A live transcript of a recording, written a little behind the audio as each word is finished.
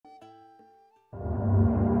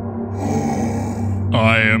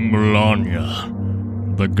I am Melania,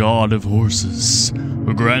 the god of horses,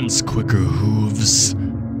 who grants quicker hooves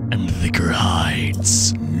and thicker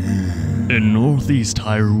hides. In northeast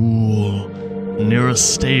Hyrule, near a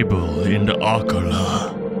stable in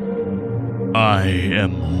Akala, I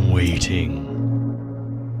am waiting.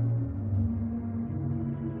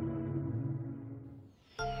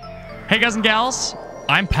 Hey guys and gals,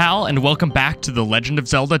 I'm Pal, and welcome back to The Legend of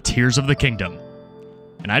Zelda Tears of the Kingdom.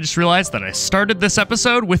 And I just realized that I started this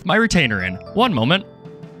episode with my retainer in. One moment.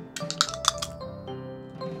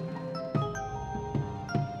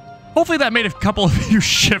 Hopefully that made a couple of you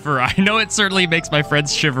shiver. I know it certainly makes my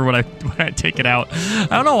friends shiver when I take it out. I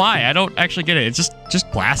don't know why. I don't actually get it. It's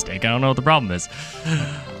just plastic. I don't know what the problem is.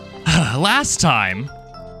 Last time...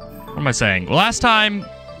 What am I saying? Well, last time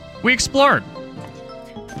we explored.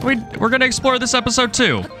 We're going to explore this episode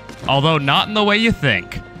too. Although not in the way you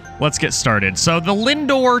think. Let's get started. So the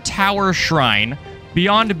Lindor Tower Shrine,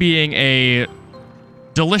 beyond being a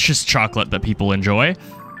delicious chocolate that people enjoy,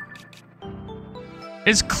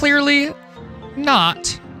 is clearly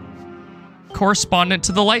not correspondent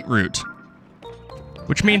to the light route.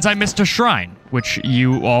 Which means I missed a shrine, which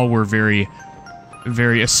you all were very,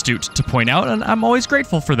 very astute to point out, and I'm always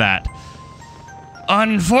grateful for that.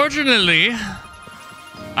 Unfortunately,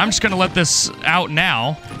 I'm just gonna let this out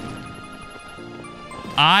now.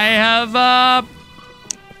 I have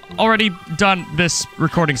already done this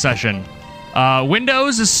recording session.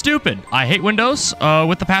 Windows is stupid. I hate Windows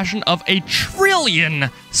with the passion of a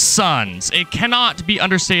trillion suns. It cannot be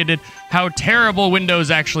understated how terrible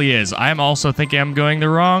Windows actually is. I am also thinking I'm going the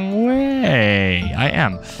wrong way. I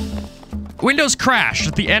am. Windows crashed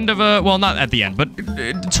at the end of a, well, not at the end, but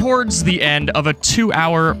towards the end of a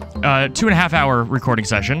 2.5 hour recording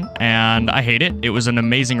session, and I hate it. It was an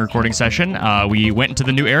amazing recording session. We went into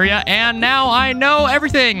the new area, and now I know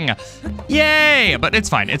everything. Yay! But it's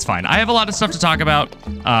fine. It's fine. I have a lot of stuff to talk about.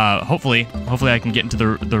 Hopefully I can get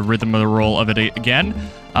into the rhythm of the roll of it again.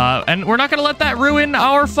 And we're not gonna let that ruin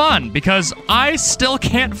our fun because I still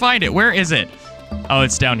can't find it. Where is it? Oh,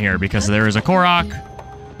 it's down here because there is a Korok.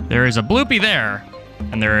 There is a Bloopy there,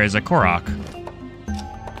 and there is a Korok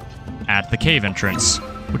at the cave entrance,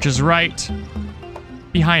 which is right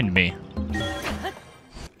behind me.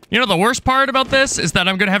 You know, the worst part about this is that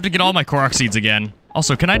I'm gonna have to get all my Korok seeds again.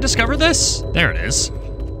 Also, can I discover this? There it is.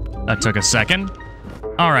 That took a second.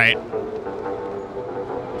 All right.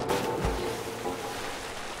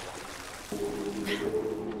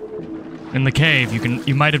 In the cave,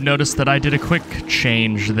 you might have noticed that I did a quick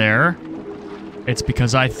change there. It's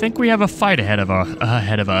because I think we have a fight ahead of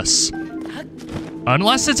us.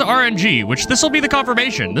 Unless it's RNG, which this will be the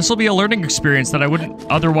confirmation. This will be a learning experience that I wouldn't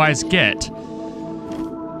otherwise get.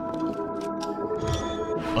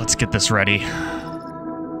 Let's get this ready.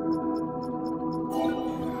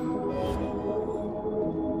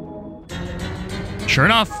 Sure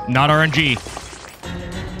enough, not RNG.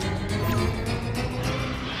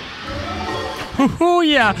 Hoo-hoo,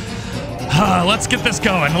 yeah. Let's get this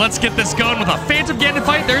going. Let's get this going with a Phantom Ganon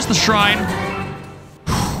fight. There's the shrine.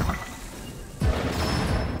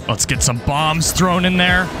 Let's get some bombs thrown in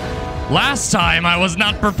there. Last time, I was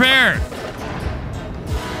not prepared.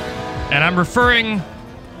 And I'm referring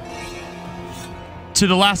to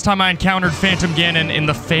the last time I encountered Phantom Ganon in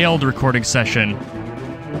the failed recording session.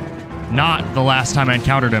 Not the last time I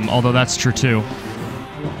encountered him, although that's true too.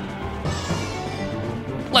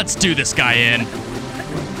 Let's do this guy in.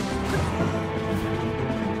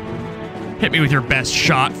 Hit me with your best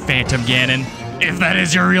shot, Phantom Ganon, if that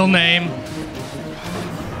is your real name.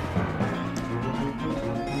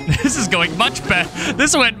 This is going much better.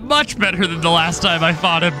 This went much better than the last time I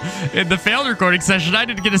fought him in the failed recording session. I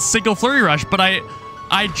didn't get a single flurry rush, but I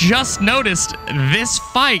just noticed this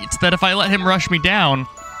fight that if I let him rush me down,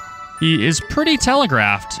 he is pretty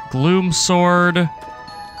telegraphed. Gloom Sword.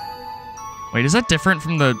 Wait, is that different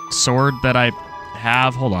from the sword that I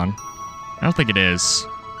have? Hold on. I don't think it is.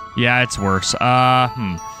 Yeah, it's worse. Do I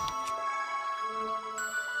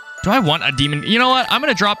want a demon? You know what? I'm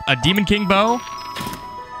going to drop a Demon King bow.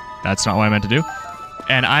 That's not what I meant to do.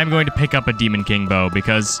 And I'm going to pick up a Demon King bow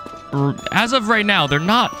because as of right now, they're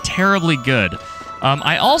not terribly good.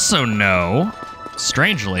 I also know,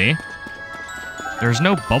 strangely, there's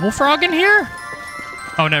no Bubble Frog in here?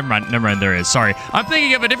 Oh, never mind, there is. Sorry. I'm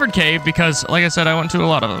thinking of a different cave because, like I said, I went to a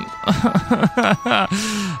lot of them.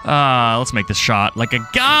 Let's make this shot like a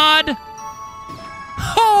god.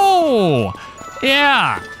 Oh,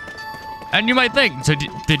 yeah. And you might think, so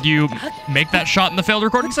did you make that shot in the failed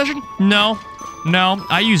recording session? No,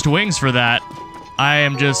 I used wings for that. I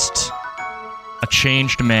am just a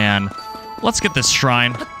changed man. Let's get this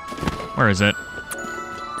shrine. Where is it?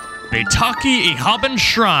 Betaki Ihaben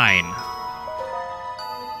Shrine.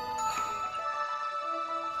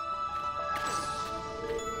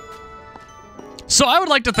 So I would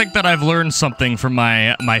like to think that I've learned something from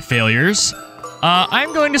my failures.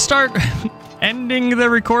 I'm going to start ending the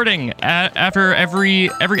recording after every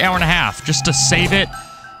hour and a half, just to save it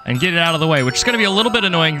and get it out of the way, which is going to be a little bit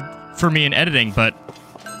annoying for me in editing, but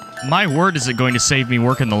my word, is it going to save me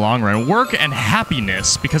work in the long run. Work and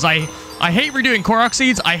happiness, because I hate redoing Korok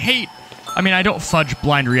seeds. I mean, I don't fudge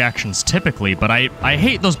blind reactions typically, but I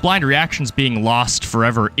hate those blind reactions being lost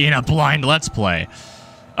forever in a blind Let's Play.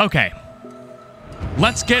 Okay.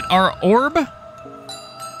 Let's get our orb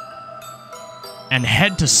and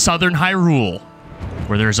head to southern Hyrule,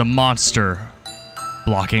 where there's a monster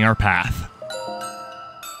blocking our path.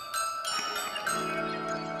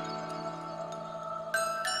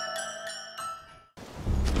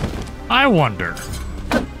 I wonder.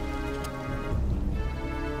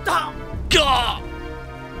 Gah!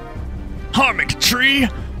 Harmic Tree,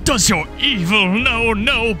 does your evil know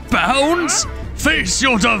no bounds? Face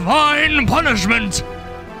your divine punishment!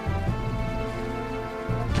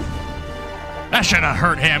 That should have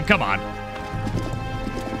hurt him, come on.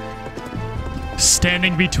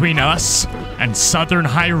 Standing between us and southern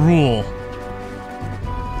Hyrule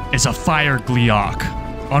is a fire Gleeok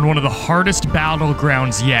on one of the hardest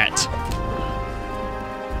battlegrounds yet.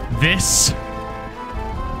 This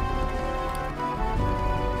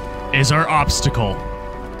is our obstacle.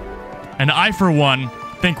 And I, for one,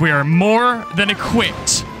 think we are more than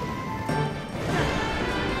equipped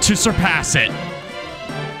to surpass it.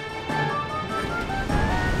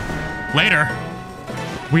 Later,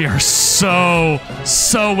 we are so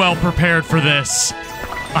well prepared for this.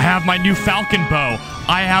 I have my new Falcon Bow.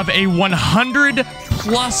 I have a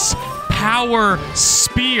 100+ power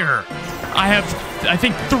spear. I have, I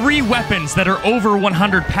think, 3 weapons that are over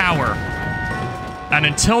 100 power. And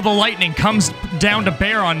until the lightning comes down to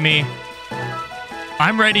bear on me,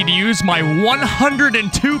 I'm ready to use my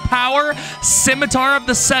 102 power Scimitar of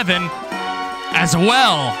the 7 as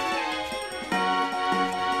well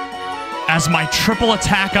as my triple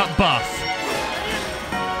attack up buff.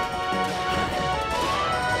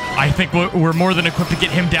 I think we're more than equipped to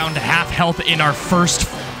get him down to half health in our first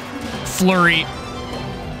flurry.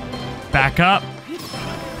 Back up.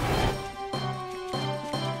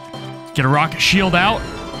 Get a rocket shield out.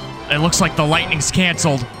 It looks like the lightning's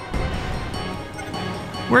canceled.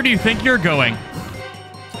 Where do you think you're going?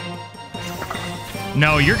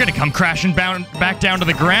 No, you're gonna come crashing back down to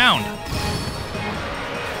the ground.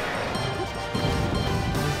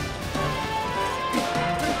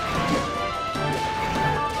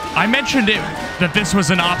 I mentioned it that this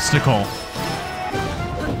was an obstacle.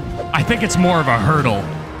 I think it's more of a hurdle.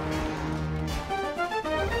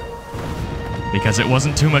 Because it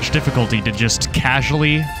wasn't too much difficulty to just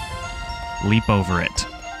casually leap over it.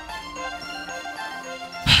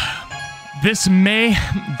 This may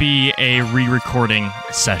be a re-recording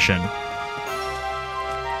session,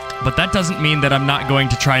 but that doesn't mean that I'm not going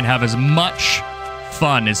to try and have as much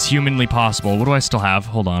fun as humanly possible. What do I still have?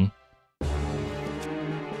 Hold on.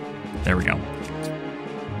 There we go.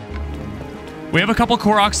 We have a couple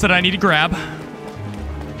Koroks that I need to grab.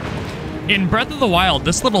 In Breath of the Wild,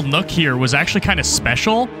 this little nook here was actually kind of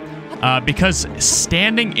special because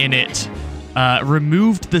standing in it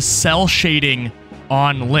removed the cell shading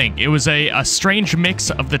on Link. It was a strange mix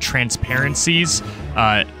of the transparencies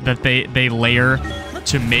that they layer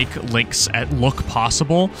to make Link's look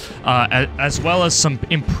possible, as well as some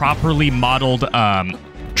improperly modeled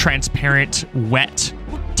transparent wet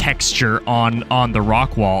texture on the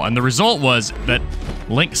rock wall. And the result was that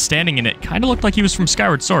Link standing in it kind of looked like he was from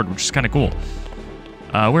Skyward Sword, which is kind of cool.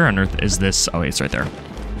 Where on earth is this? Oh, wait, it's right there.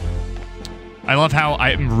 I love how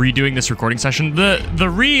I'm redoing this recording session.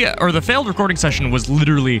 The failed recording session was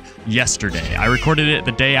literally yesterday. I recorded it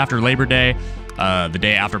the day after Labor Day, the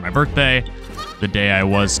day after my birthday, the day I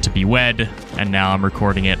was to be wed, and now I'm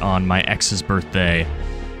recording it on my ex's birthday.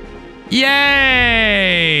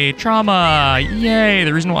 Yay! Trauma! Yay!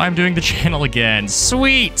 The reason why I'm doing the channel again.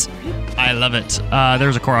 Sweet! I love it.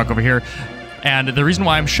 There's a Korok over here. And the reason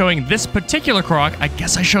why I'm showing this particular Korok, I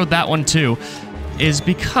guess I showed that one too, is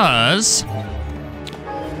because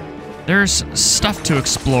there's stuff to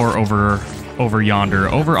explore over yonder,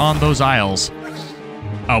 over on those aisles.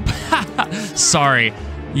 Oh, sorry.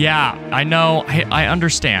 Yeah, I know. I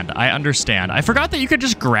understand. I understand. I forgot that you could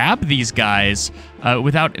just grab these guys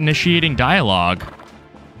without initiating dialogue.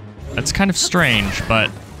 That's kind of strange, but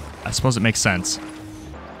I suppose it makes sense.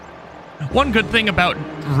 One good thing about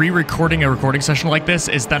re-recording a recording session like this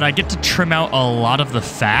is that I get to trim out a lot of the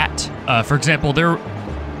fat. For example,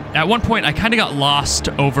 at one point, I kind of got lost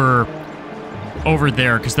over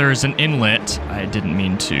there because there is an inlet. I didn't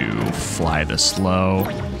mean to fly this low.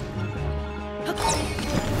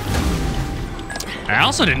 I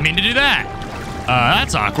also didn't mean to do that.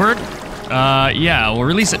 That's awkward. Yeah, we'll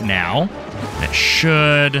release it now. It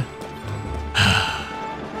should...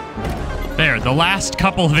 There, the last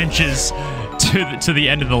couple of inches to the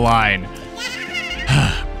end of the line.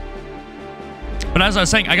 But as I was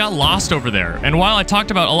saying, I got lost over there. And while I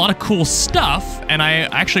talked about a lot of cool stuff, and I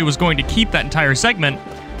actually was going to keep that entire segment,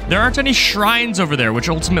 there aren't any shrines over there, which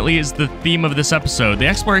ultimately is the theme of this episode. The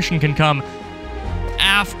exploration can come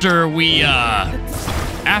after we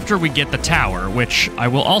get the tower, which I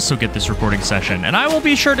will also get this recording session. And I will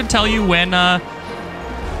be sure to tell you when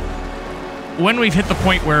we've hit the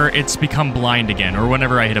point where it's become blind again, or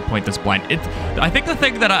whenever I hit a point that's blind. I think the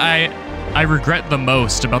thing that I regret the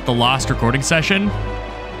most about the lost recording session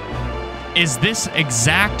is this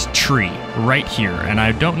exact tree right here. And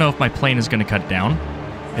I don't know if my plane is going to cut down.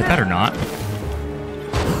 It better not.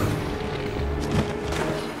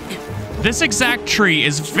 This exact tree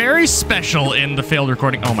is very special in the failed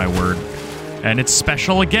recording. Oh, my word. And it's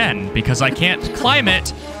special again because I can't climb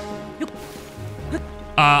it.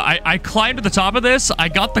 I climbed to the top of this, I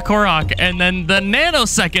got the Korok, and then the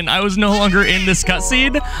nanosecond I was no longer in this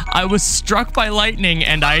cutscene, I was struck by lightning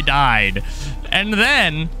and I died. And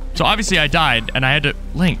then, so obviously I died, and I had to...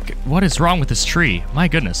 Link, what is wrong with this tree? My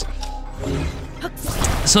goodness.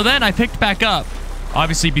 So then I picked back up,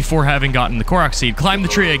 obviously before having gotten the Korok seed, climbed the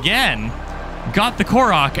tree again, got the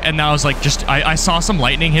Korok, and now I was like, I saw some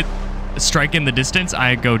lightning strike in the distance.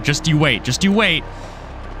 I go, just you wait.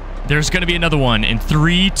 There's gonna be another one in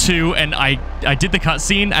 3, 2, and I did the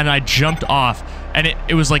cutscene and I jumped off, and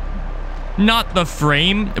it was like not the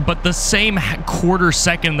frame, but the same quarter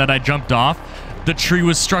second that I jumped off, the tree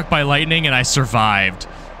was struck by lightning and I survived.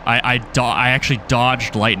 I actually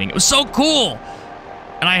dodged lightning. It was so cool,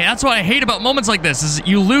 and that's what I hate about moments like this is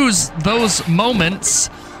you lose those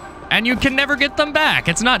moments and you can never get them back.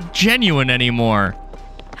 It's not genuine anymore.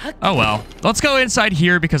 Oh well, let's go inside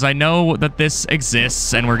here because I know that this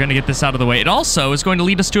exists and we're going to get this out of the way. It also is going to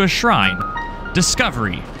lead us to a shrine.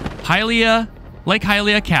 Discovery. Lake Hylia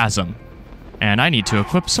Chasm. And I need to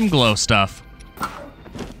equip some glow stuff.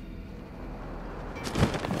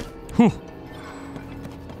 Whew.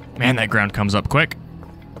 Man, that ground comes up quick.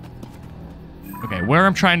 Okay, where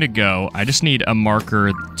I'm trying to go, I just need a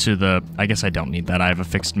marker to the... I guess I don't need that. I have a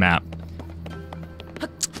fixed map.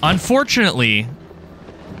 Unfortunately...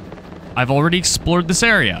 I've already explored this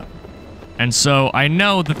area, and so I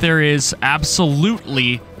know that there is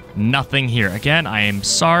absolutely nothing here. Again, I am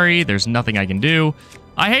sorry, there's nothing I can do.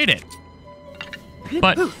 I hate it.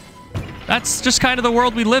 But that's just kind of the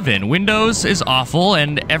world we live in. Windows is awful,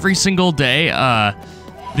 and every single day,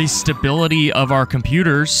 the stability of our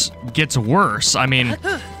computers gets worse. I mean,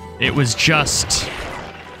 it was just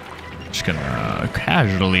gonna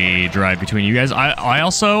casually drive between you guys. I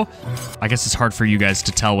also, I guess it's hard for you guys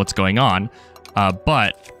to tell what's going on,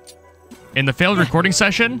 but in the failed recording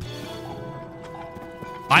session,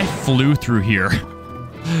 I flew through here.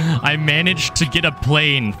 I managed to get a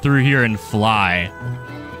plane through here and fly,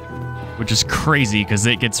 which is crazy because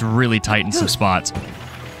it gets really tight in some spots.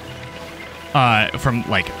 From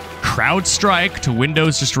like CrowdStrike to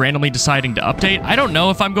Windows just randomly deciding to update. I don't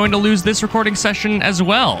know if I'm going to lose this recording session as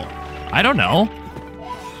well. I don't know.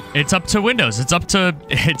 It's up to Windows. It's up to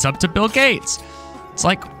Bill Gates. It's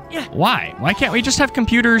like, why? Why can't we just have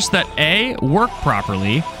computers that A, work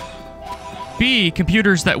properly, B,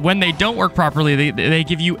 computers that when they don't work properly, they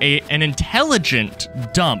give you an intelligent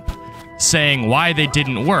dump saying why they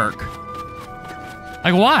didn't work.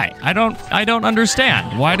 Like, why? I don't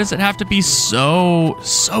understand. Why does it have to be so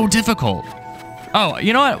difficult? Oh,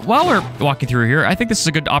 you know what? While we're walking through here, I think this is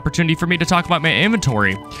a good opportunity for me to talk about my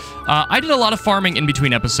inventory. I did a lot of farming in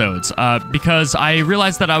between episodes because I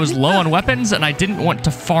realized that I was low on weapons and I didn't want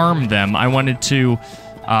to farm them. I wanted to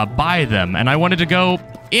buy them, and I wanted to go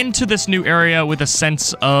into this new area with a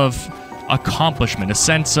sense of accomplishment, a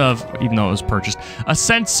sense of, even though it was purchased, a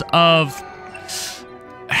sense of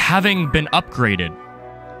having been upgraded.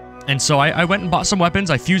 And so I went and bought some weapons.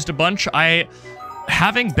 I fused a bunch.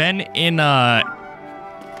 Having been in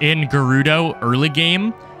Gerudo early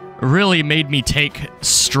game really made me take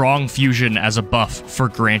strong fusion as a buff for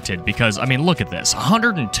granted, because I mean, look at this.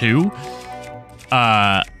 102,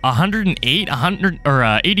 108,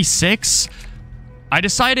 86. I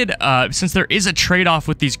decided, since there is a trade-off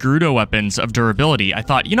with these Gerudo weapons of durability, I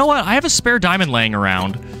thought, you know what? I have a spare diamond laying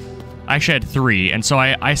around. I actually had 3, and so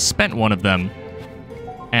I spent one of them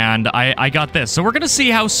And I got this. So we're going to see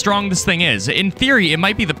how strong this thing is. In theory, it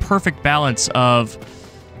might be the perfect balance of...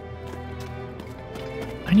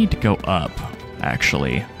 I need to go up,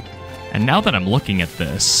 actually. And now that I'm looking at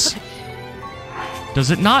this, does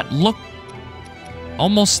it not look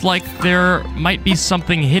almost like there might be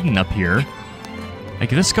something hidden up here? Like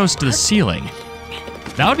this goes to the ceiling.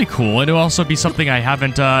 That would be cool. It would also be something I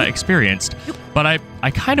haven't experienced. But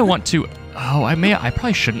I kind of want to... Oh, I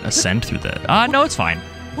probably shouldn't ascend through that. No, it's fine.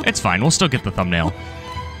 It's fine. We'll still get the thumbnail.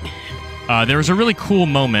 There was a really cool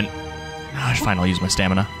moment. Oh, fine, I'll use my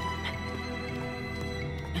stamina.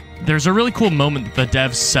 There's a really cool moment that the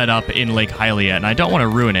devs set up in Lake Hylia, and I don't want to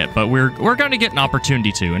ruin it, but we're going to get an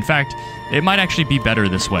opportunity to. In fact, it might actually be better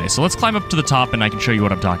this way. So let's climb up to the top, and I can show you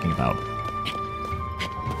what I'm talking about.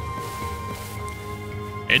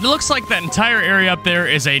 It looks like that entire area up there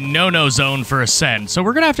is a no-no zone for Ascend, so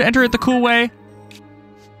we're going to have to enter it the cool way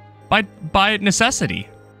by necessity.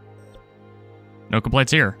 No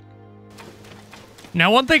complaints here.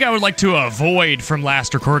 Now, one thing I would like to avoid from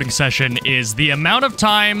last recording session is the amount of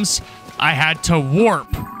times I had to warp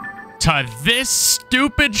to this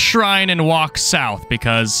stupid shrine and walk south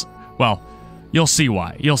because, well, you'll see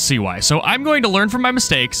why. You'll see why. So I'm going to learn from my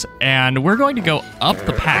mistakes, and we're going to go up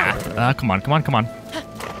the path. Come on, come on, come on.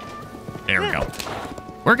 There we go.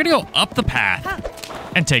 We're going to go up the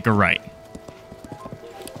path and take a right.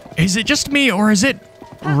 Is it just me, or is it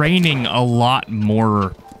raining a lot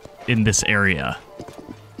more in this area?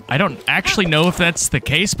 I don't actually know if that's the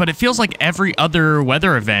case, but it feels like every other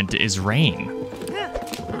weather event is rain.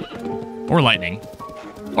 Or lightning.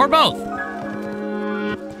 Or both.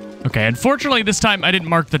 Okay, unfortunately this time I didn't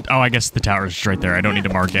mark the... Oh, I guess the tower's just right there. I don't need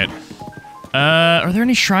to mark it. Are there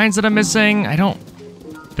any shrines that I'm missing? I don't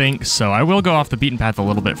think so. I will go off the beaten path a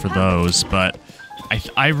little bit for those, but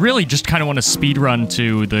I really just kind of want to speed run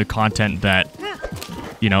to the content that,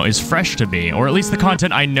 you know, is fresh to me, or at least the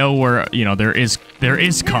content I know where, you know, there is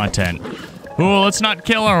content. Oh, let's not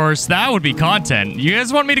kill our horse. That would be content. You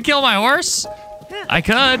guys want me to kill my horse? I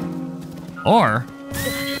could. Or...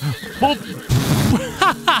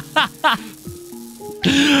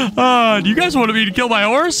 do you guys want me to kill my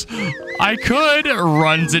horse? I could.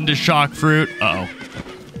 Runs into shock fruit. Uh-oh.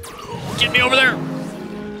 Get me over there.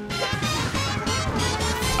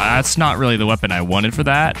 That's not really the weapon I wanted for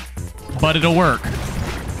that, but it'll work.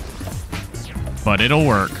 But it'll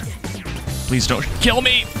work. Please don't kill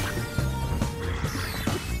me.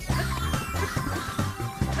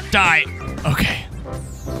 Die. Okay.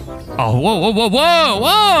 Oh, whoa, whoa, whoa, whoa,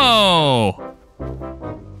 whoa!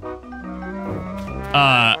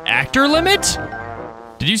 Actor limit?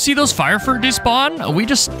 Did you see those fire fruit despawn? We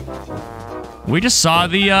just saw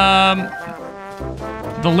the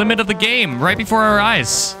limit of the game right before our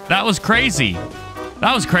eyes. That was crazy.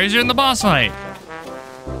 That was crazier than the boss fight.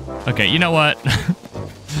 Okay, you know what?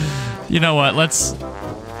 You know what? Let's...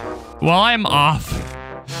 While I'm off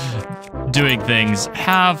doing things,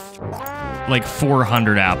 have like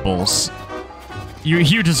 400 apples.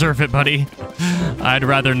 You deserve it, buddy. I'd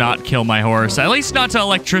rather not kill my horse. At least not to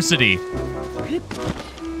electricity.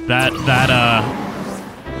 That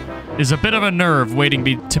is a bit of a nerve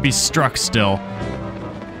waiting to be struck still.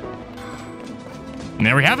 And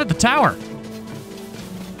there we have it, the tower.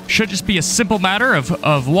 Should just be a simple matter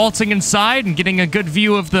of waltzing inside and getting a good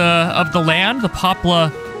view of the land, the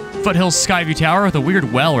Popla Foothills Skyview Tower with a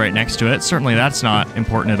weird well right next to it. Certainly that's not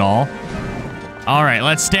important at all. All right,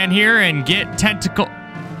 let's stand here and get tentacle...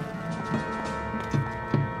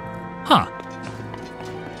 Huh.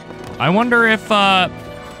 I wonder if,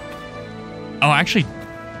 Oh, actually,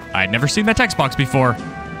 I'd never seen that text box before.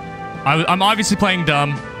 I'm obviously playing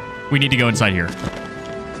dumb. We need to go inside here.